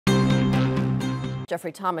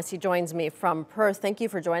Geoffrey Thomas. He joins me from Perth. Thank you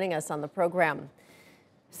for joining us on the program.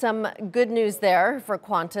 Some good news there for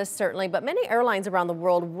Qantas, certainly, but many airlines around the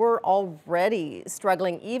world were already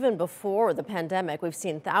struggling even before the pandemic. We've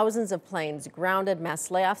seen thousands of planes grounded, mass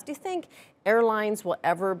layoffs. Do you think airlines will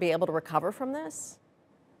ever be able to recover from this?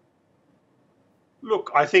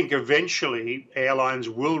 Look, I think eventually airlines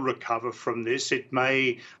will recover from this. It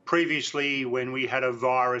may previously, when we had a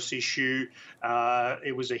virus issue,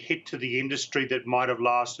 it was a hit to the industry that might have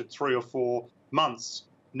lasted 3 or 4 months.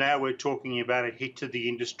 Now we're talking about a hit to the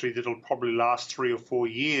industry that'll probably last 3 or 4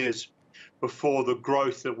 years before the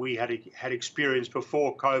growth that we had experienced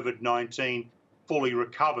before COVID-19 fully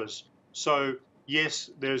recovers. So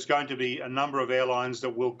yes, there's going to be a number of airlines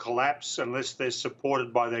that will collapse unless they're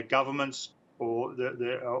supported by their governments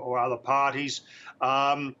or other parties.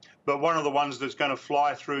 But one of the ones that's going to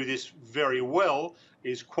fly through this very well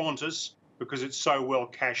is Qantas, because it's so well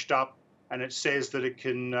cashed up, and it says that it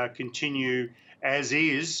can continue as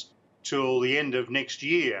is till the end of next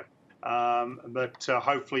year. But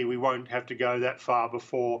hopefully we won't have to go that far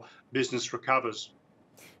before business recovers.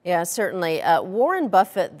 Yeah, certainly. Warren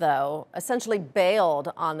Buffett, though, essentially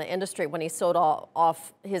bailed on the industry when he sold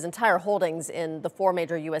off his entire holdings in the 4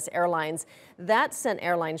 major U.S. airlines. That sent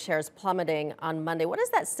airline shares plummeting on Monday. What does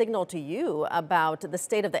that signal to you about the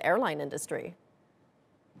state of the airline industry?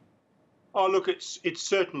 Oh, look, it's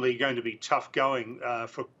certainly going to be tough going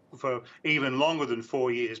for even longer than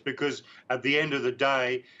 4 years, because at the end of the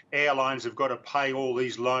day, airlines have got to pay all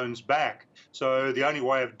these loans back. So the only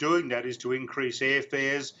way of doing that is to increase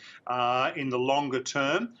airfares in the longer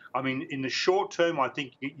term. I mean, in the short term, I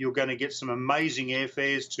think you're going to get some amazing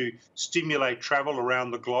airfares to stimulate travel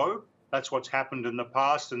around the globe. That's what's happened in the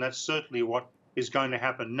past, and that's certainly what is going to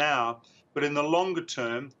happen now. But in the longer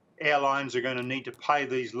term, airlines are going to need to pay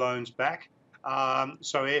these loans back.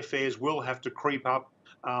 So airfares will have to creep up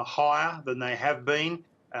higher than they have been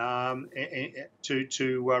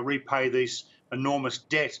to repay this enormous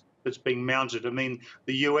debt that's being mounted. I mean,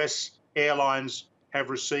 the US airlines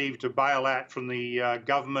have received a bailout from the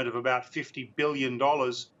government of about $50 billion.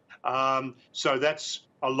 So that's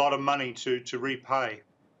a lot of money to repay.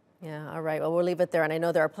 Yeah, all right. Well, we'll leave it there. And I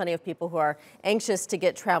know there are plenty of people who are anxious to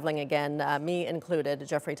get traveling again, me included.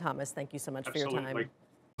 Geoffrey Thomas, thank you so much for your time.